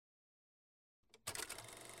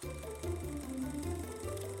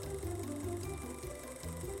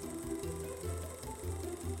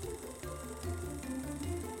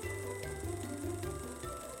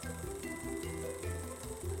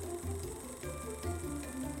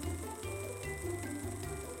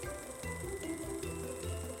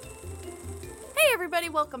everybody,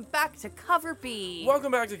 welcome back to Cover B.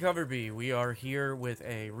 Welcome back to Cover B. We are here with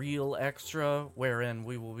a real extra wherein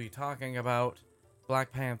we will be talking about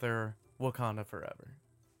Black Panther Wakanda Forever.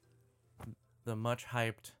 The much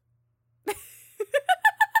hyped.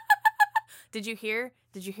 Did you hear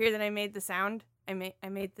that I made the sound? I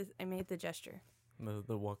made the gesture. The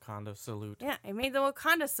Wakanda salute. Yeah, I made the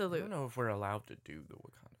Wakanda I salute. don't know if we're allowed to do the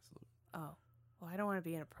Wakanda salute. Oh. Well, I don't want to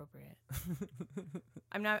be inappropriate.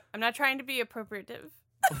 I'm not trying to be appropriative.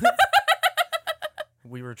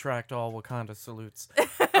 We retract all Wakanda salutes.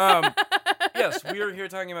 Yes, we are here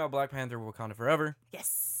talking about Black Panther Wakanda Forever.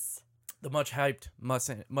 Yes. The much hyped,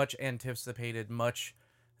 much anticipated, much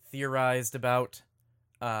theorized about,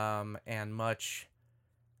 and much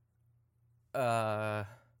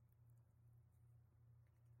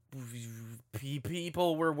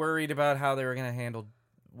people were worried about how they were going to handle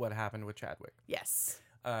what happened with Chadwick. Yes.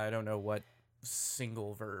 I don't know what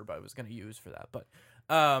single verb I was going to use for that, but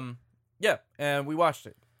yeah, and we watched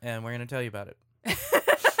it, and we're going to tell you about it.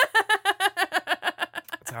 That's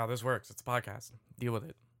how this works. It's a podcast. Deal with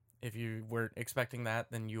it. If you weren't expecting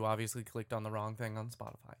that, then you obviously clicked on the wrong thing on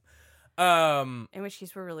Spotify. In which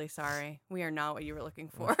case, we're really sorry. We are not what you were looking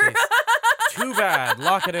In for. which case, too bad.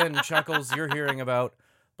 Lock it in, Chuckles. You're hearing about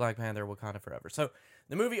Black Panther Wakanda Forever. So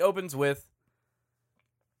the movie opens with,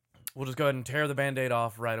 we'll just go ahead and tear the Band-Aid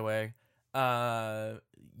off right away. The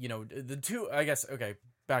two, I guess, okay,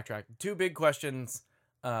 backtrack. Two big questions.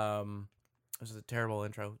 This is a terrible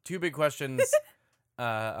intro. Two big questions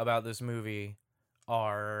about this movie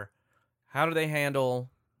are, how do they handle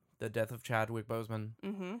the death of Chadwick Boseman?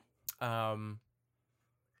 Mm-hmm.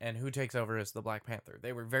 And who takes over as the Black Panther?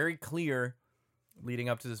 They were very clear leading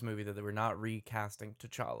up to this movie that they were not recasting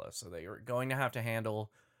T'Challa, so they were going to have to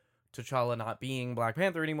handle T'Challa not being Black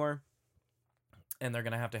Panther anymore, and they're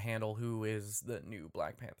going to have to handle who is the new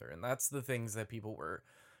Black Panther, and that's the things that people were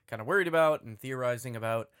kind of worried about and theorizing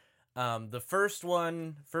about. The first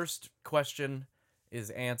question is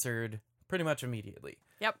answered pretty much immediately.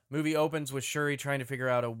 Yep. Movie opens with Shuri trying to figure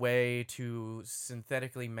out a way to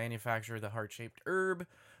synthetically manufacture the heart-shaped herb,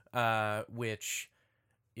 which,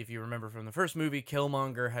 if you remember from the first movie,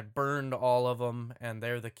 Killmonger had burned all of them, and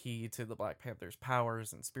they're the key to the Black Panther's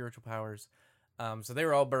powers and spiritual powers. So they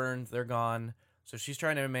were all burned. They're gone. So she's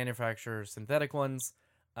trying to manufacture synthetic ones,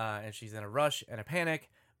 and she's in a rush and a panic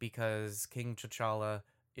because King T'Challa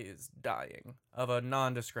is dying of a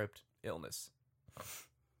nondescript illness.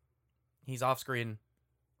 He's off screen.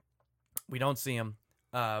 We don't see him,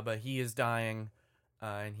 but he is dying,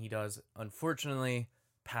 and he does, unfortunately,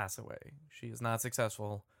 pass away. She is not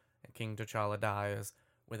successful, and King T'Challa dies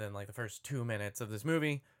within, the first 2 minutes of this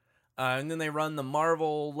movie. And then they run the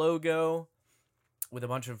Marvel logo with a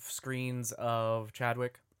bunch of screens of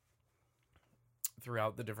Chadwick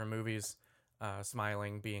throughout the different movies,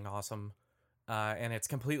 smiling, being awesome, and it's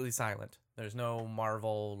completely silent. There's no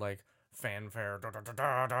Marvel, fanfare,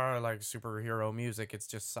 superhero music. It's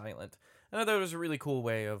just silent. And I thought it was a really cool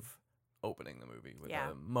way of opening the movie with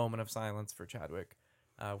a moment of silence for Chadwick.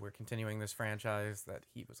 We're continuing this franchise that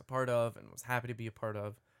he was a part of and was happy to be a part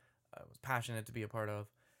of, was passionate to be a part of,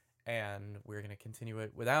 and we're going to continue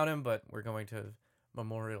it without him, but we're going to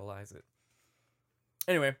memorialize it.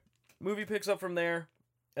 Anyway, movie picks up from there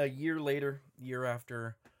a year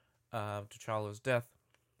after T'Challa's death,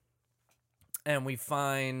 and we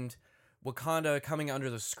find Wakanda coming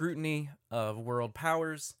under the scrutiny of world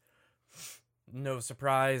powers. No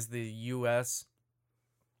surprise, the U.S.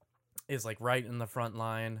 is right in the front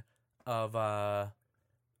line of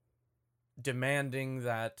demanding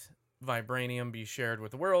that vibranium be shared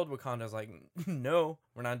with the world. Wakanda's like, no,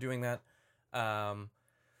 we're not doing that.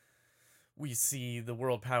 We see the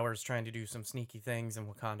world powers trying to do some sneaky things and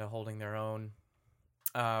Wakanda holding their own.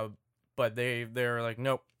 But they're like,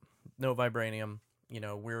 nope, no vibranium.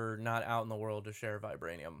 We're not out in the world to share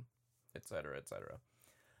vibranium, etc., etc.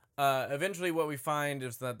 Eventually what we find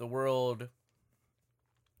is that the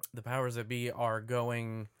powers that be are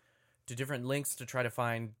going to different lengths to try to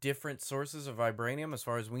find different sources of vibranium. As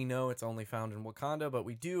far as we know, it's only found in Wakanda, but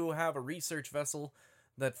we do have a research vessel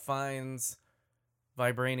that finds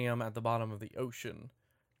vibranium at the bottom of the ocean,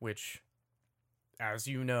 which, as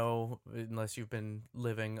you know, unless you've been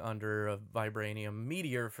living under a vibranium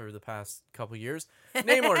meteor for the past couple years,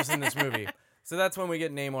 Namor's in this movie. So that's when we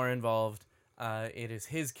get Namor involved. It is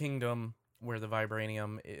his kingdom where the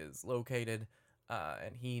vibranium is located,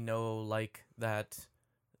 and he that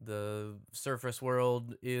the surface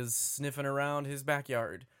world is sniffing around his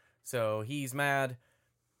backyard. So he's mad,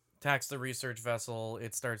 attacks the research vessel.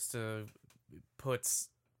 It starts to put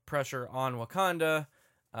pressure on Wakanda,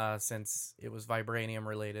 since it was vibranium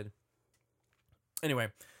related. Anyway,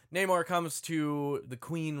 Namor comes to the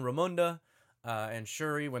Queen Ramonda and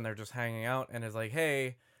Shuri when they're just hanging out and is like,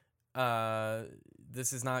 hey,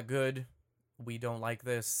 this is not good. We don't like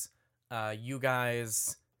this. You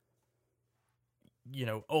guys,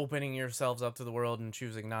 opening yourselves up to the world and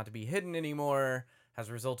choosing not to be hidden anymore has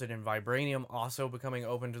resulted in vibranium also becoming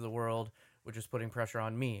open to the world, which is putting pressure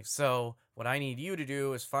on me. So what I need you to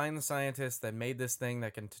do is find the scientists that made this thing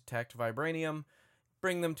that can detect vibranium,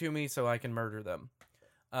 bring them to me so I can murder them.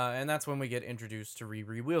 And that's when we get introduced to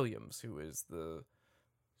Riri Williams, who is the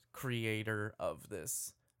creator of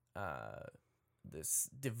this this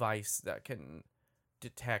device that can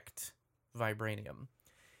detect vibranium.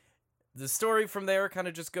 The story from there kind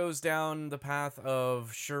of just goes down the path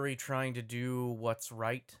of Shuri trying to do what's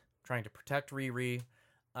right, trying to protect Riri,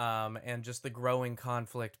 and just the growing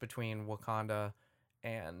conflict between Wakanda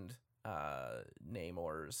and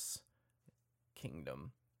Namor's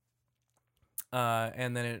kingdom.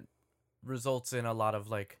 And then it results in a lot of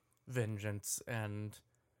like vengeance and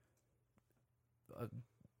a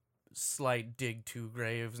slight dig to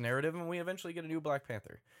graves narrative, and we eventually get a new Black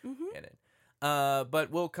Panther in it.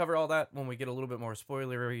 But we'll cover all that when we get a little bit more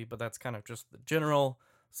spoilery, but that's kind of just the general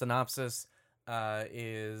synopsis.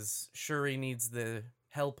 Is Shuri needs the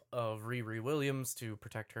help of Riri Williams to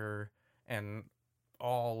protect her and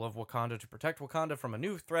all of Wakanda, to protect Wakanda from a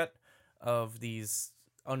new threat of these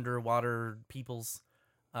underwater peoples,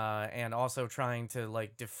 and also trying to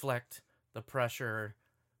like deflect the pressure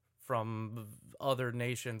from other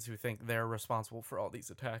nations who think they're responsible for all these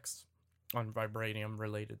attacks on vibranium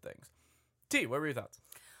related things. T, what were your thoughts?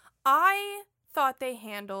 I thought they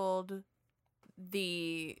handled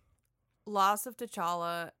the loss of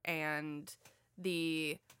T'Challa and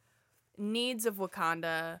the needs of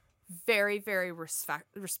Wakanda very, very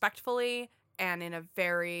respectfully and in a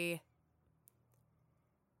very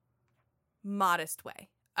modest way.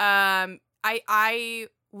 I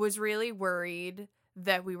was really worried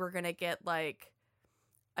that we were gonna get like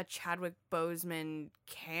a Chadwick Boseman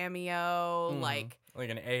cameo, like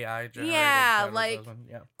an AI generated Chadwick Boseman.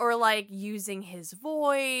 Yeah, or like using his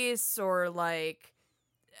voice, or like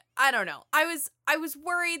I don't know. I was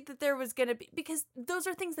worried that there was gonna be, because those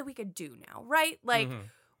are things that we could do now, right? Like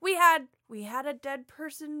we had a dead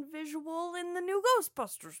person visual in the new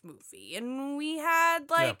Ghostbusters movie, and we had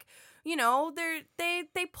like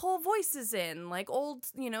they pull voices in like old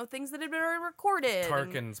things that had been already recorded.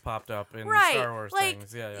 Tarkin's popped up in right, Star Wars like,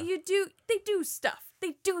 things. Yeah. They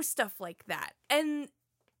do stuff like that, and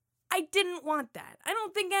I didn't want that. I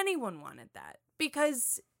don't think anyone wanted that,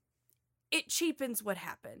 because it cheapens what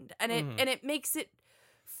happened, and it makes it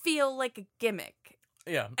feel like a gimmick.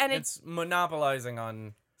 Yeah, and it's monopolizing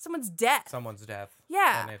on someone's death.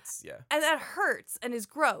 Yeah. And it's, and that hurts and is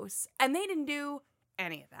gross, and they didn't do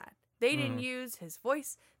any of that. They didn't use his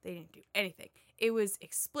voice. They didn't do anything. It was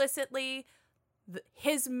explicitly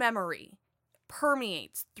his memory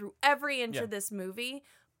permeates through every inch of this movie,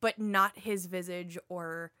 but not his visage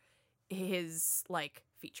or his like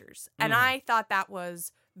features. And I thought that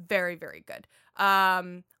was very, very good.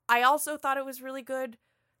 I also thought it was really good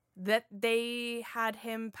that they had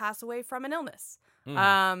him pass away from an illness,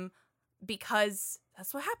 because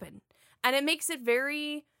that's what happened. And it makes it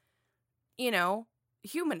very,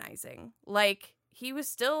 humanizing. Like, he was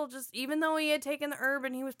still just, even though he had taken the herb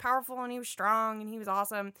and he was powerful and he was strong and he was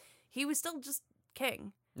awesome, he was still just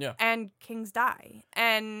king. Yeah. And kings die.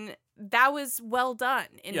 And that was well done,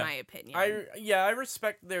 in my opinion. I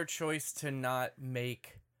respect their choice to not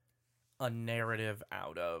make a narrative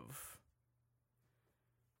out of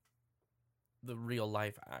the real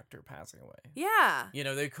life actor passing away. Yeah.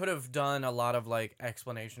 They could have done a lot of like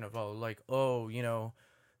explanation of,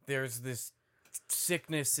 there's this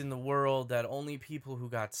sickness in the world that only people who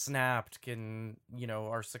got snapped can,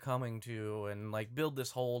 are succumbing to, and like build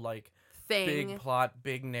this whole like thing, big plot,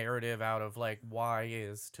 big narrative out of like, why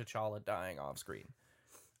is T'Challa dying off screen?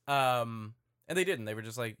 And they didn't. They were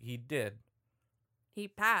just like, he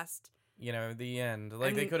passed. The end.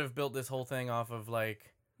 Like, they could have built this whole thing off of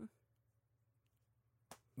like,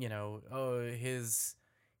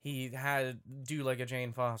 he had do like a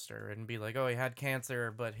Jane Foster and be like, he had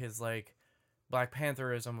cancer, but his like Black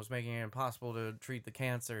Pantherism was making it impossible to treat the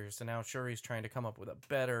cancer. So now Shuri's trying to come up with a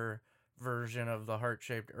better version of the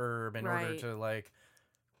heart-shaped herb in order to like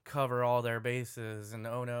cover all their bases. And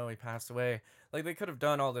oh no, he passed away. Like, they could have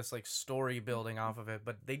done all this like story building off of it,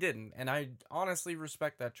 but they didn't. And I honestly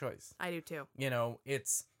respect that choice. I do too.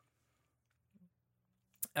 It's,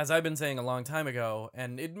 as I've been saying a long time ago,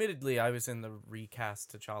 and admittedly I was in the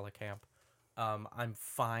recast T'Challa camp I'm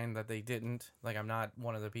fine that they didn't. Like, I'm not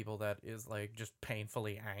one of the people that is like just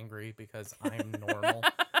painfully angry because I'm normal.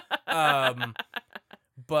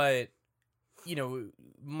 But you know,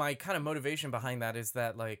 my kind of motivation behind that is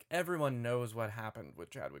that like everyone knows what happened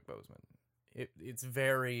with Chadwick Boseman. It's a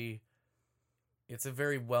very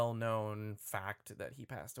well known fact that he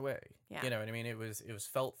passed away. Yeah. You know what I mean? It was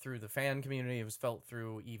felt through the fan community. It was felt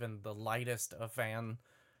through even the lightest of fan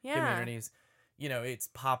communities. You know, it's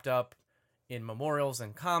popped up in memorials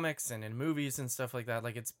and comics and in movies and stuff like that.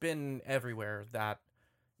 Like, it's been everywhere that,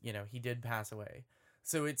 you know, he did pass away.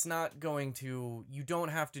 So it's not going to, you don't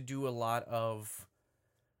have to do a lot of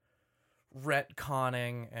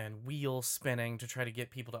retconning and wheel spinning to try to get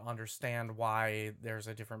people to understand why there's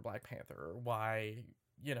a different Black Panther or why,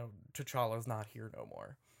 you know, T'Challa's not here no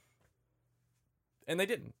more. And they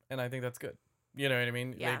didn't. And I think that's good. You know what I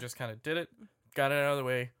mean? Yeah. They just kind of did it, got it out of the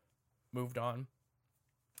way, moved on,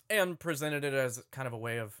 and presented it as kind of a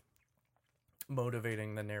way of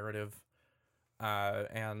motivating the narrative.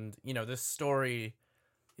 And, you know, this story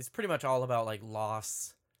is pretty much all about like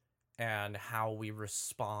loss and how we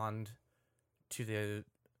respond to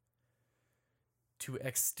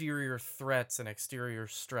exterior threats and exterior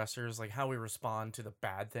stressors, like how we respond to the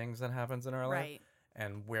bad things that happens in our life, Right.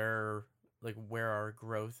 and where our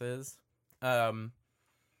growth is. It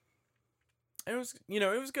was, you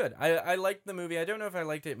know, it was good. I liked the movie. I don't know if I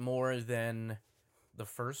liked it more than the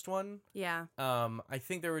first one. Yeah. I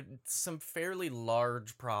think there were some fairly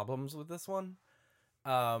large problems with this one,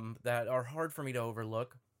 that are hard for me to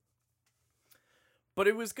overlook. But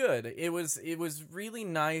it was good. It was really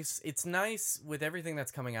nice. It's nice with everything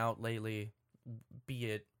that's coming out lately, be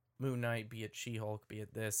it Moon Knight, be it She-Hulk, be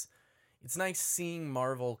it this. It's nice seeing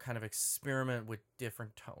Marvel kind of experiment with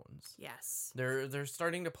different tones. Yes. They're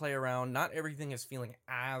starting to play around. Not everything is feeling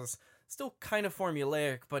as, still kind of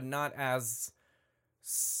formulaic, but not as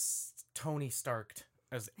Tony Starked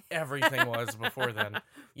as everything was before then.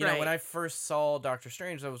 You know, when I first saw Doctor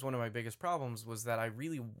Strange, that was one of my biggest problems, was that I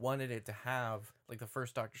really wanted it to have, like the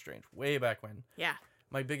first Doctor Strange, way back when. Yeah.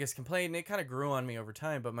 My biggest complaint, and it kind of grew on me over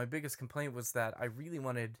time, but my biggest complaint was that I really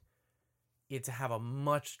wanted it to have a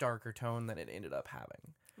much darker tone than it ended up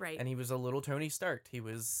having. Right. And he was a little Tony Stark. He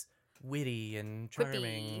was witty and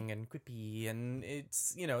charming and quippy, and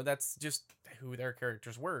it's, you know, that's just who their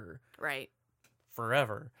characters were. Right.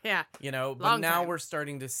 Forever. Yeah. You know, but now we're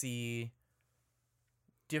starting to see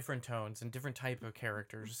different tones and different type of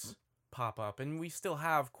characters pop up, and we still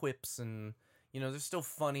have quips, and, you know, there's still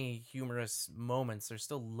funny, humorous moments. There's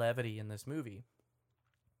still levity in this movie,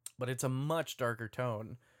 but it's a much darker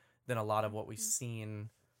tone than a lot of what we've seen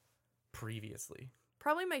previously.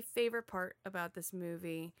 Probably my favorite part about this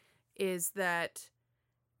movie is that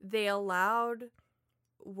they allowed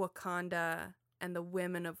Wakanda and the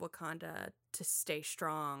women of Wakanda to stay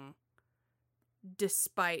strong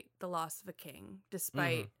despite the loss of a king,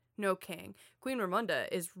 despite no king. Queen Ramonda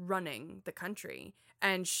is running the country,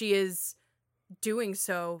 and she is doing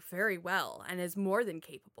so very well and is more than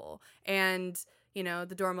capable. And, you know,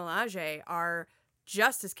 the Dora Milaje are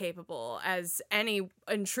just as capable as any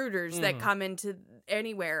intruders that come into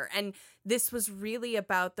anywhere. And this was really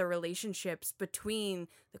about the relationships between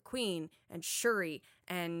the Queen and Shuri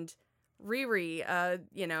and Riri,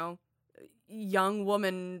 you know,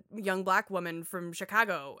 young Black woman from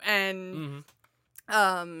Chicago, and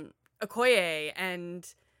Okoye,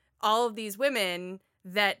 and all of these women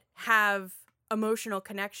that have emotional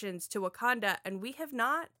connections to Wakanda, and we have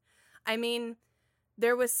not. I mean,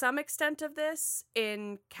 there was some extent of this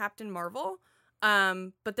in Captain Marvel,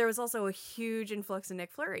 but there was also a huge influx of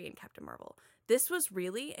Nick Fury in Captain Marvel. This was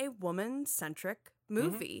really a woman-centric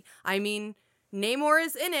movie. I mean, Namor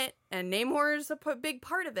is in it, and Namor is a big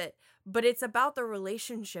part of it, but it's about the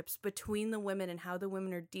relationships between the women and how the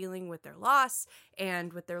women are dealing with their loss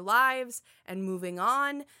and with their lives and moving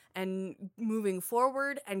on and moving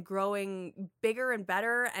forward and growing bigger and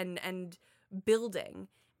better and building.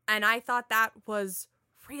 And I thought that was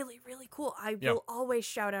really, really cool. I will always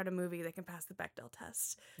shout out a movie that can pass the Bechdel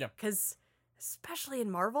test. Yeah. Because, especially in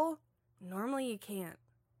Marvel, normally you can't.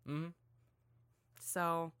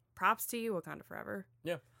 So, props to you, Wakanda Forever.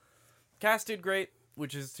 Yeah. Cast did great,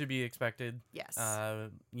 which is to be expected. Yes.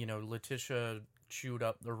 You know, Letitia chewed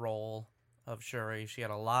up the role of Shuri. She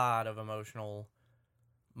had a lot of emotional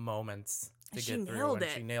moments to get through.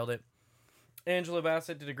 She nailed it. Angela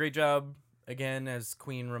Bassett did a great job, again, as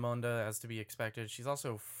Queen Ramonda, as to be expected. She's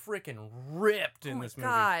also freaking ripped in this movie.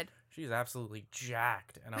 Oh, my God. She's absolutely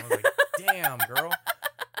jacked. And I was like, damn, girl.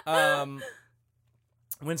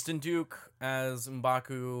 Winston Duke as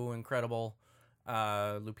M'Baku, incredible.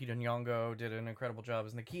 Lupita Nyong'o did an incredible job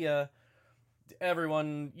as Nakia.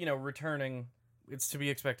 everyone, returning, it's to be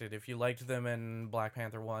expected. If you liked them in Black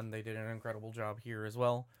Panther 1, they did an incredible job here as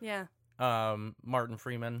well. Yeah. Martin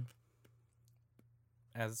Freeman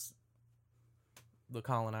as the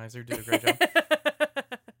colonizer did a great job.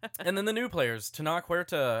 And then the new players, Tenoch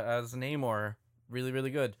Huerta as Namor, really,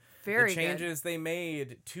 really good. Very the changes they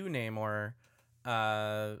made to Namor,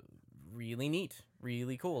 really neat,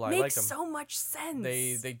 really cool. I like Makes them. so much sense.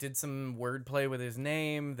 They did some wordplay with his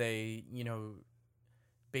name. They,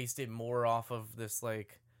 based it more off of this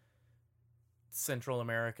like Central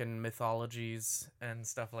American mythologies and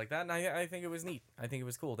stuff like that. And I think it was neat. I think it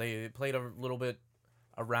was cool. They played a little bit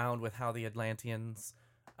around with how the Atlanteans,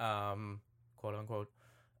 quote unquote,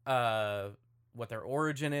 what their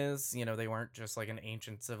origin is. They weren't just like an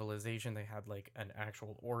ancient civilization. They had like an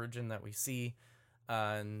actual origin that we see,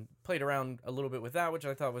 and played around a little bit with that, which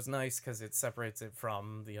I thought was nice because it separates it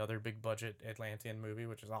from the other big budget Atlantean movie,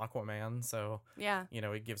 which is Aquaman. So yeah,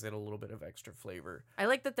 it gives it a little bit of extra flavor. I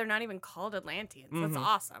like that they're not even called Atlanteans. Mhm. That's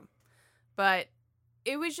awesome. But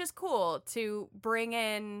it was just cool to bring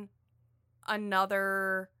in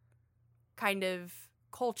another kind of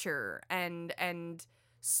culture and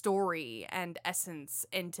story and essence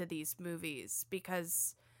into these movies,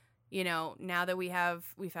 because now that we've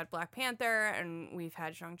had Black Panther and we've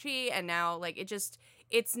had Shang-Chi, and now like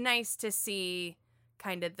it's nice to see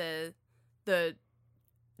kind of the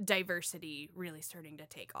diversity really starting to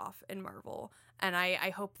take off in Marvel, and I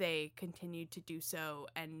hope they continue to do so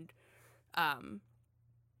and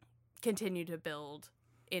continue to build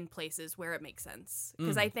in places where it makes sense,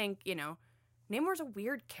 because I think Namor's a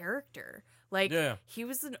weird character. Like, Yeah. he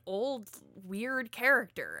was an old, weird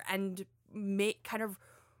character, and kind of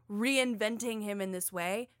reinventing him in this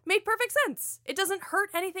way made perfect sense. It doesn't hurt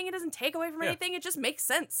anything. It doesn't take away from anything. It just makes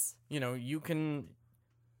sense. You can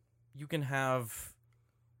have,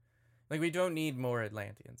 like, we don't need more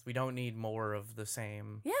Atlanteans. We don't need more of the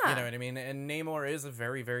same. Yeah. You know what I mean? And Namor is a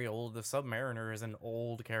very, very old, the Submariner is an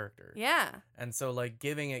old character. Yeah. And so, like,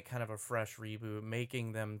 giving it kind of a fresh reboot,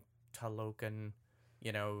 making them Talokan,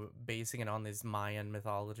 basing it on this Mayan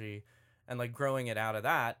mythology, and like growing it out of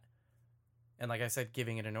that, and like I said,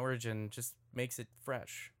 giving it an origin just makes it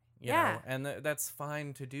fresh, you know. And that's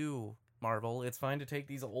fine to do, Marvel. It's fine to take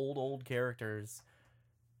these old characters,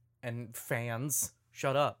 and fans,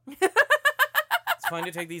 shut up. It's fine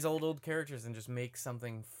to take these old characters and just make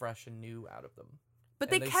something fresh and new out of them.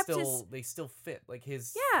 But And they kept they still fit. Like,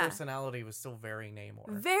 his personality was still very Namor.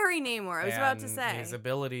 Very Namor. I was about to say. His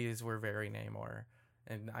abilities were very Namor.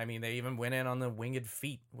 And I mean, they even went in on the winged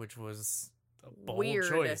feet, which was a bold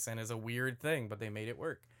choice and is a weird thing, but they made it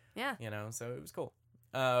work. Yeah. So it was cool.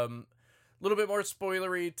 A little bit more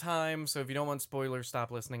spoilery time. So if you don't want spoilers, stop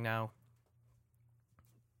listening now.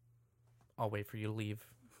 I'll wait for you to leave.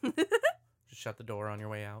 Just shut the door on your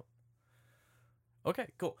way out. Okay,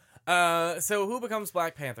 cool. So who becomes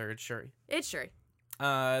Black Panther? It's Shuri. It's Shuri.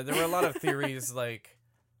 There were a lot of theories, like,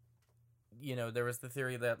 there was the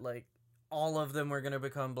theory that, like, all of them were going to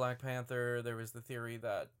become Black Panther. There was the theory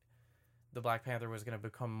that the Black Panther was going to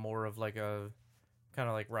become more of, like, a kind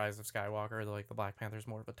of like Rise of Skywalker. Like, the Black Panther's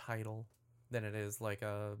more of a title than it is, like,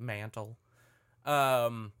 a mantle.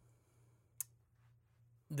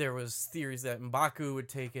 There was theories that M'Baku would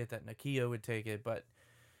take it, that Nakia would take it, but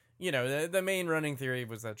the main running theory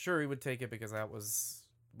was that Shuri would take it because that was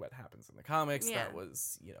what happens in the comics. Yeah. That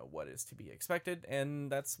was, what is to be expected, and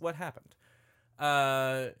that's what happened.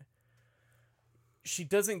 She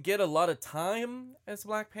doesn't get a lot of time as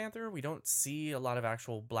Black Panther. We don't see a lot of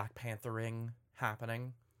actual Black Panthering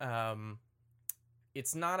happening.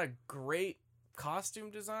 It's not a great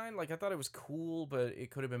costume design. Like, I thought it was cool, but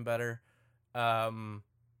it could have been better.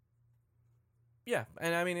 Yeah,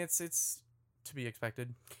 and I mean, it's to be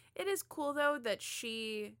expected. It is cool, though, that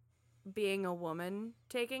she, being a woman,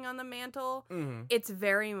 taking on the mantle, it's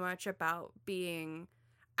very much about being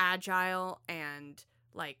agile, and,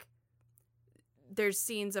 like, there's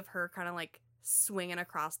scenes of her kind of, like, swinging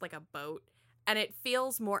across, like, a boat, and it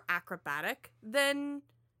feels more acrobatic than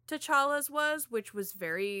T'Challa's was, which was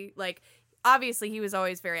very, like, obviously he was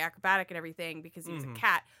always very acrobatic and everything because he was a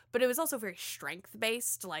cat, but it was also very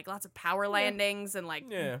strength-based, like, lots of power landings and, like,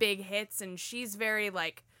 big hits, and she's very,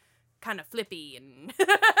 like, kind of flippy and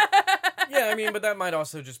Yeah, I mean, but that might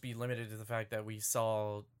also just be limited to the fact that we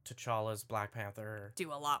saw T'Challa's Black Panther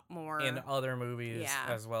do a lot more in other movies,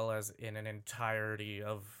 as well as in an entirety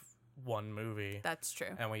of one movie. That's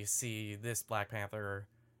true. And we see this Black Panther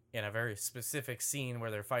in a very specific scene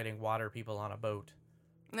where they're fighting water people on a boat.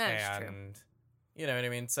 That's true. You know what I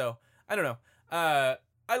mean? So, I don't know.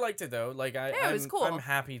 I liked it, though. Like, it was cool. I'm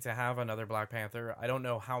happy to have another Black Panther. I don't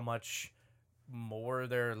know how much more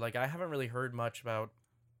they're like, I haven't really heard much about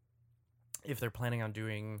if they're planning on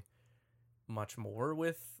doing much more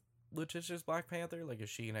with Letitia's Black Panther. Like, is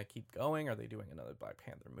she gonna keep going? Are they doing another Black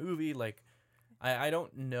Panther movie? Like, I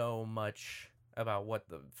don't know much about what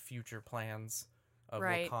the future plans of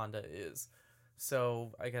Wakanda is.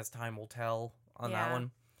 So I guess time will tell on that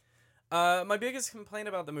one. My biggest complaint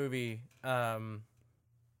about the movie, it kind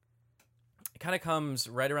of comes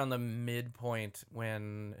right around the midpoint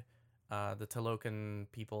when the Talokan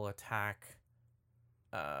people attack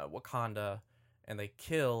Wakanda and they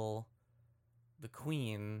kill the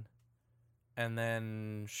queen. And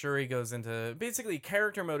then Shuri goes into basically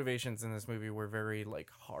character motivations in this movie were very like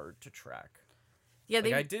hard to track. Yeah,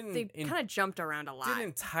 like, they kind of jumped around a lot. Didn't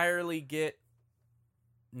entirely get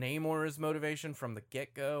Namor's motivation from the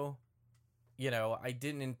get-go. You know, I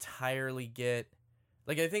didn't entirely get,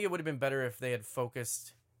 like, I think it would have been better if they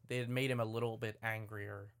had made him a little bit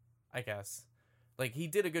angrier, I guess. Like, he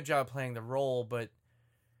did a good job playing the role, but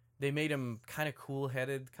they made him kind of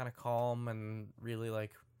cool-headed, kind of calm, and really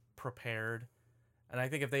like prepared. And I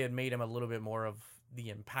think if they had made him a little bit more of the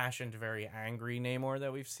impassioned, very angry Namor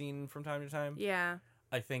that we've seen from time to time,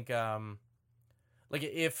 I think like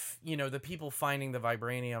if, you know, the people finding the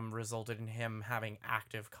vibranium resulted in him having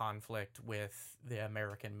active conflict with the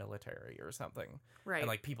American military or something, right? And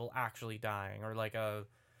like people actually dying, or like a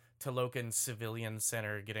Talokan civilian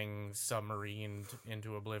center getting submarined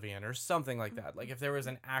into oblivion or something like that. Like if there was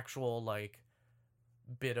an actual like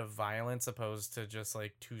bit of violence opposed to just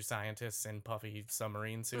like two scientists in puffy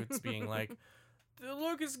submarine suits being like, the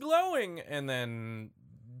look is glowing, and then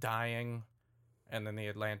dying, and then the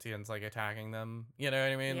Atlanteans like attacking them, you know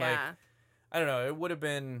what I mean? Like, I don't know, it would have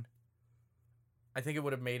been, I think it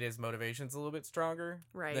would have made his motivations a little bit stronger,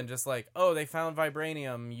 right? Than just like, oh, they found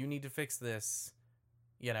vibranium, you need to fix this,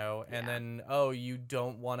 you know, and then, oh, you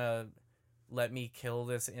don't want to let me kill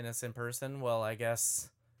this innocent person, well, I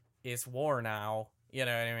guess it's war now. You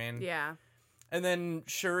know what I mean? Yeah. And then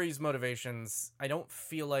Shuri's motivations, I don't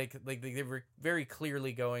feel like they were very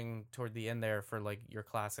clearly going toward the end there for like your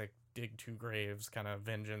classic dig two graves kind of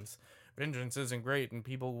vengeance. Vengeance isn't great and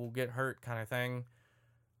people will get hurt kind of thing.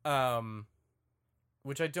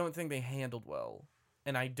 Which I don't think they handled well.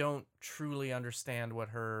 And I don't truly understand what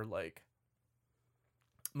her like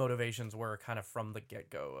motivations were kind of from the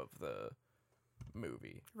get-go of the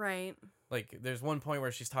movie. Right. Like, there's one point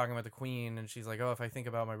where she's talking about the queen, and she's like, oh, if I think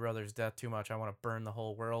about my brother's death too much, I want to burn the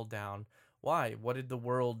whole world down. Why? What did the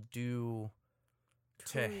world do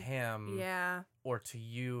to him? Yeah. Or to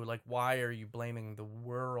you? Like, why are you blaming the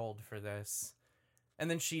world for this? And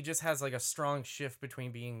then she just has, like, a strong shift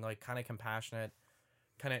between being, like, kind of compassionate,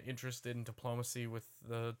 kind of interested in diplomacy with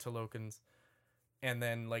the Talokans, and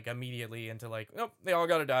then, like, immediately into, like, nope, they all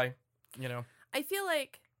gotta die, you know? I feel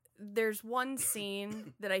like there's one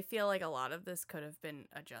scene that I feel like a lot of this could have been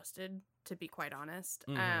adjusted, to be quite honest.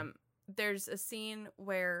 Mm-hmm. There's a scene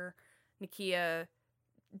where Nakia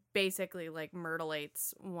basically like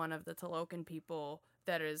myrtleates one of the Talokan people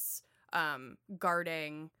that is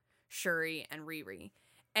guarding Shuri and Riri.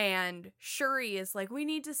 And Shuri is like, we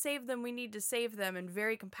need to save them, and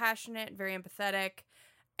very compassionate, very empathetic.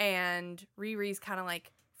 And Riri's kind of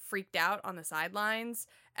like freaked out on the sidelines,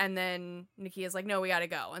 and then Nakia's like, no, we gotta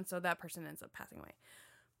go, and so that person ends up passing away.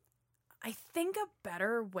 I think a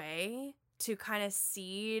better way to kind of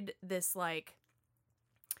seed this like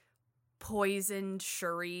poisoned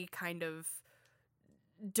Shuri kind of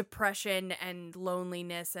depression and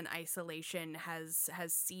loneliness and isolation has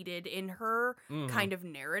seeded in her kind of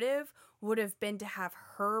narrative would have been to have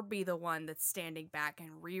her be the one that's standing back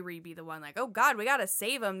and Riri be the one like, oh God, we gotta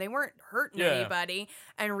save them. They weren't hurting anybody.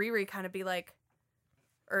 And Riri kind of be like,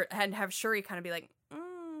 and have Shuri kind of be like,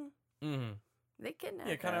 they kidnapped her.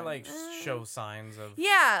 Yeah, kind of like show signs of.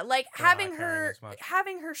 Yeah, like having her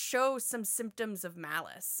show some symptoms of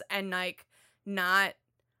malice and like not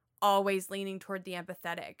always leaning toward the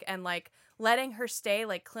empathetic, and like letting her stay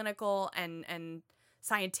like clinical and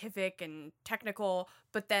scientific and technical,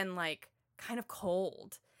 but then like kind of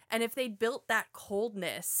cold. And if they built that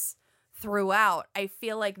coldness throughout, I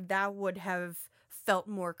feel like that would have felt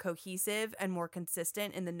more cohesive and more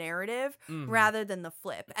consistent in the narrative rather than the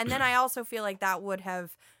flip. And then I also feel like that would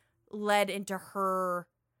have led into her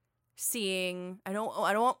seeing, I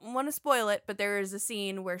don't want to spoil it, but there is a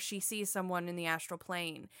scene where she sees someone in the astral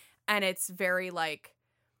plane, and it's very like,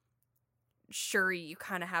 Shuri, you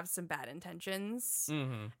kind of have some bad intentions.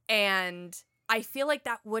 And I feel like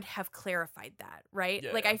that would have clarified that, right?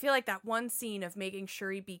 Yeah. Like, I feel like that one scene of making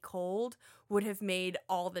Shuri be cold would have made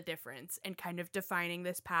all the difference and kind of defining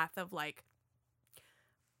this path of like,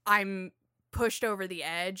 I'm pushed over the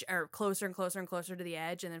edge, or closer and closer and closer to the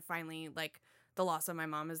edge, and then finally, like, the loss of my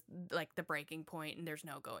mom is like the breaking point and there's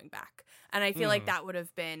no going back. And I feel like that would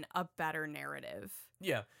have been a better narrative.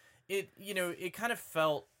 Yeah. It kind of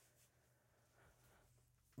felt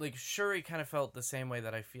like Shuri kind of felt the same way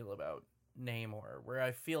that I feel about Namor, where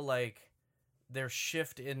I feel like their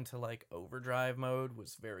shift into like overdrive mode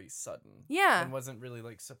was very sudden. Yeah. And wasn't really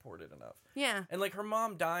like supported enough. Yeah. And like her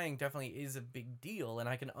mom dying definitely is a big deal, and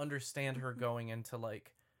I can understand her going into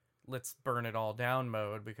like let's burn it all down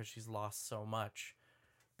mode because she's lost so much.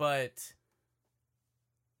 But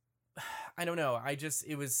I don't know.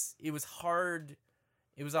 It was hard.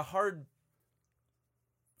 It was a hard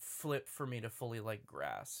flip for me to fully like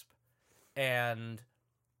grasp. And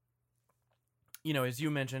as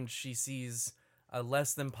you mentioned, she sees a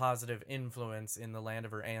less than positive influence in the land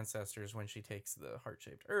of her ancestors when she takes the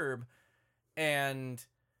heart-shaped herb. And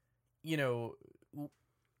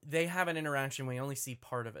they have an interaction, we only see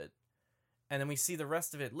part of it. And then we see the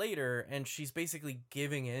rest of it later, and she's basically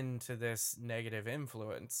giving in to this negative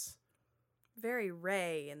influence. Very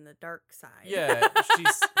Rey in the dark side. Yeah,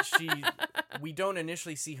 we don't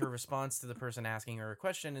initially see her response to the person asking her a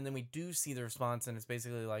question, and then we do see the response, and it's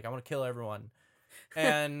basically like, I want to kill everyone.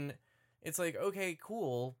 And it's like, okay,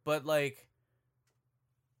 cool, but like,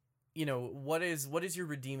 what is your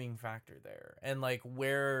redeeming factor there? And like,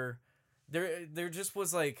 where there just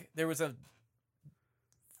was like, there was a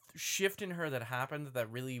shift in her that happened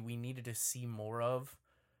that really we needed to see more of.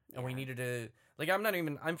 And we needed to, like,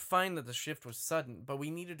 I'm fine that the shift was sudden, but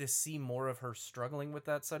we needed to see more of her struggling with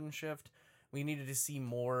that sudden shift. We needed to see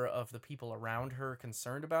more of the people around her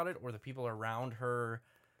concerned about it, or the people around her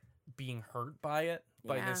being hurt by it,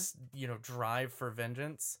 by this, drive for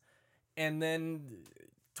vengeance. And then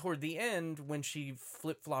toward the end, when she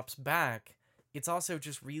flip-flops back, it's also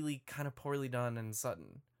just really kind of poorly done and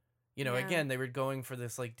sudden. Again, they were going for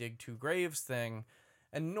this, like, dig two graves thing.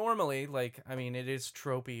 And normally, like, I mean, it is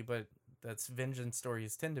tropey, but that's vengeance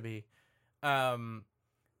stories tend to be.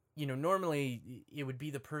 Normally it would be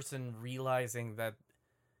the person realizing that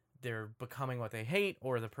they're becoming what they hate,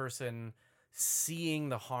 or the person seeing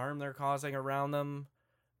the harm they're causing around them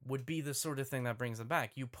would be the sort of thing that brings them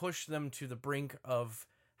back. You push them to the brink of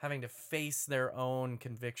having to face their own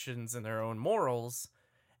convictions and their own morals.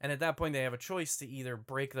 And at that point, they have a choice to either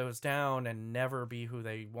break those down and never be who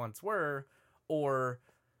they once were, or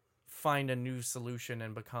find a new solution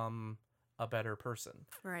and become a better person.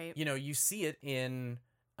 Right. You see it in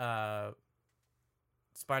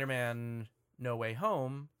Spider-Man No Way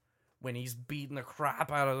Home when he's beating the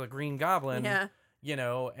crap out of the Green Goblin. Yeah.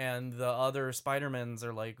 And the other Spider-Mans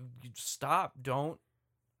are like, stop, don't,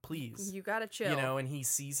 please. You gotta chill. And he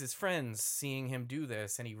sees his friends seeing him do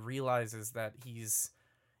this, and he realizes that he's,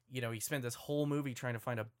 he spent this whole movie trying to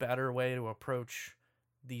find a better way to approach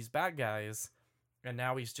these bad guys, and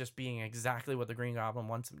now he's just being exactly what the Green Goblin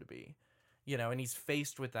wants him to be. And he's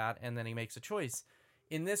faced with that, and then he makes a choice.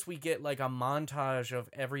 In this, we get like a montage of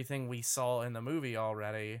everything we saw in the movie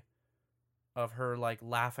already, of her like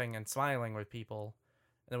laughing and smiling with people.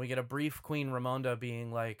 And then we get a brief Queen Ramonda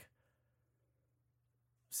being like,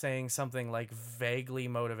 saying something like vaguely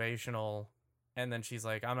motivational, and then she's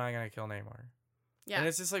like, I'm not gonna kill Namor. Yeah. And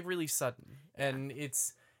it's just like really sudden. Yeah. And it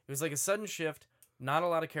was like a sudden shift, not a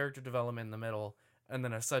lot of character development in the middle, and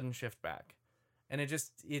then a sudden shift back. And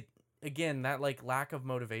it again, that like lack of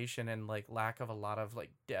motivation and like lack of a lot of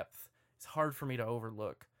like depth, it's hard for me to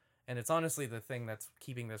overlook. And it's honestly the thing that's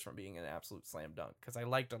keeping this from being an absolute slam dunk, because I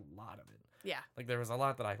liked a lot of it. Yeah. Like there was a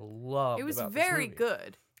lot that I loved. It was about very this movie.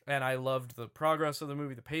 good. And I loved the progress of the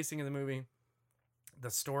movie, the pacing of the movie. The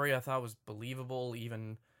story I thought was believable,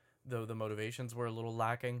 even though the motivations were a little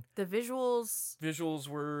lacking. The visuals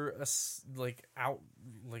were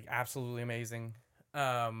absolutely amazing.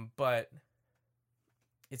 But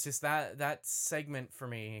it's just that segment for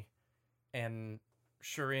me, and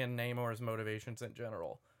Shuri and Namor's motivations in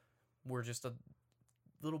general were just a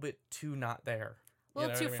little bit too not there. A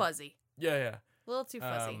little too fuzzy. Yeah. A little too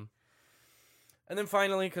fuzzy. And then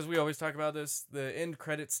finally, because we always talk about this, the end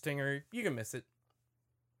credit stinger, you can miss it.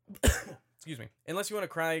 Excuse me. Unless you want to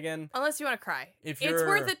cry again. It's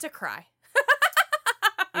worth it to cry.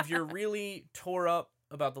 If you're really tore up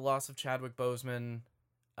about the loss of Chadwick Boseman,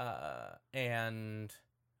 and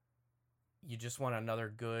you just want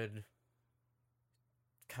another good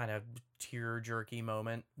kind of tear-jerky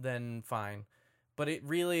moment, then fine. But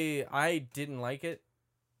I didn't like it.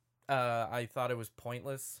 I thought it was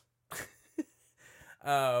pointless.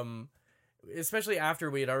 Especially after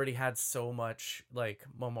we had already had so much like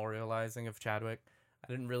memorializing of Chadwick. I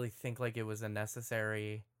didn't really think like it was a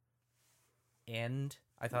necessary end.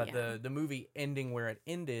 I thought Yeah. the movie ending where it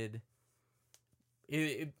ended,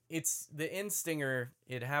 it's the end stinger.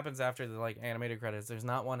 It happens after the like animated credits. There's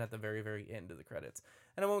not one at the very, very end of the credits.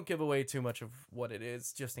 And I won't give away too much of what it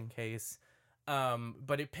is, just in case.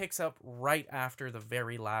 But it picks up right after the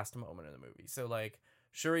very last moment of the movie. So like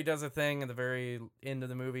Shuri does a thing at the very end of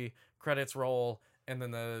the movie, credits roll, and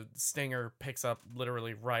then the stinger picks up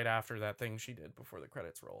literally right after that thing she did before the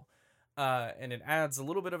credits roll. And it adds a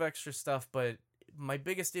little bit of extra stuff, but my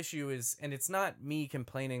biggest issue is, and it's not me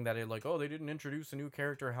complaining that it like, oh, they didn't introduce a new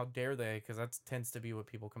character, how dare they, because that tends to be what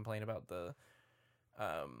people complain about the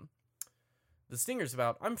stinger's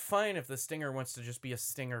about. I'm fine if the stinger wants to just be a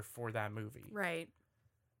stinger for that movie. Right.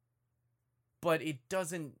 But it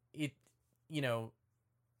doesn't, it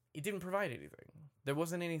didn't provide anything. There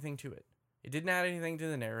wasn't anything to it. It didn't add anything to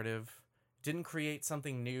the narrative. It didn't create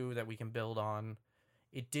something new that we can build on.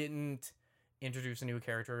 It didn't introduce a new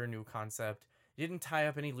character or a new concept. It didn't tie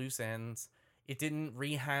up any loose ends. It didn't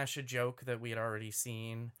rehash a joke that we had already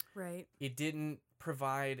seen. Right. It didn't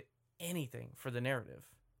provide anything for the narrative.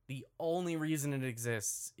 The only reason it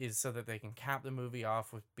exists is so that they can cap the movie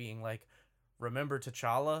off with being like, remember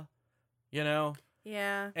T'Challa? You know?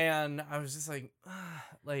 Yeah. And I was just like,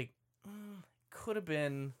 could have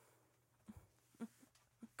been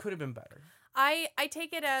better. I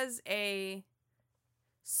take it as a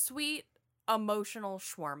sweet, emotional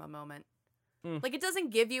shawarma moment. Like, it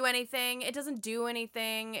doesn't give you anything. It doesn't do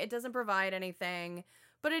anything. It doesn't provide anything.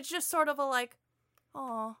 But it's just sort of a like,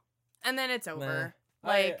 aw. And then it's over.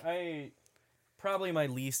 Like, I probably my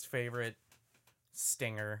least favorite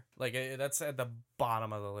stinger. Like, that's at the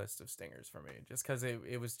bottom of the list of stingers for me. Just because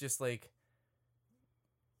it was just like,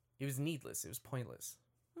 it was needless. It was pointless.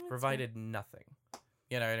 Provided nothing.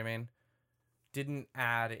 You know what I mean? Didn't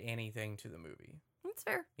add anything to the movie. That's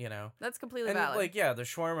fair. You know? That's completely And valid. like, yeah, the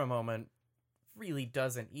shawarma moment really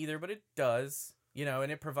doesn't either, but it does, you know, and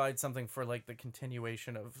it provides something for like the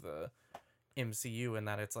continuation of the MCU, in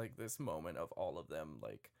that it's like this moment of all of them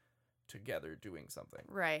like together doing something.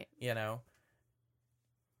 Right. You know?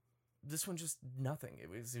 This one just nothing. It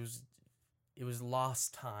was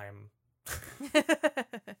lost time.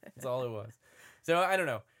 That's all it was. So I don't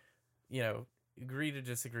know. You know, agree to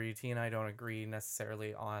disagree. T and I don't agree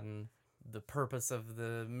necessarily on the purpose of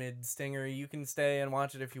the mid stinger. You can stay and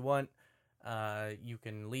watch it if you want. You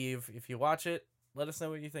can leave if you watch it. Let us know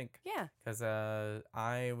what you think. Yeah. Because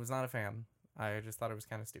I was not a fan. I just thought it was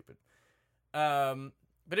kind of stupid.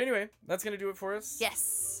 But anyway, that's going to do it for us.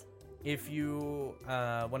 Yes. If you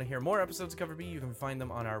want to hear more episodes of Cover B, you can find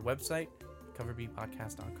them on our website,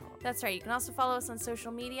 coverbpodcast.com. That's right. You can also follow us on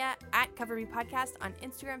social media at Cover Me Podcast on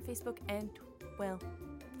Instagram, Facebook, and, well,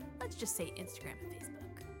 let's just say Instagram and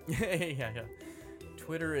Facebook. yeah.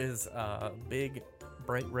 Twitter is a big,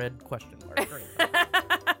 bright red question mark.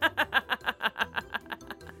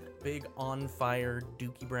 Big on fire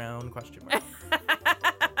Dookie Brown question mark.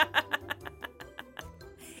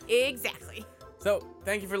 Exactly. So,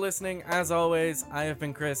 thank you for listening. As always, I have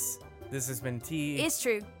been Chris. This has been T. It's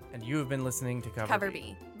true. And you have been listening to Cover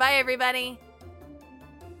B. Bye, everybody.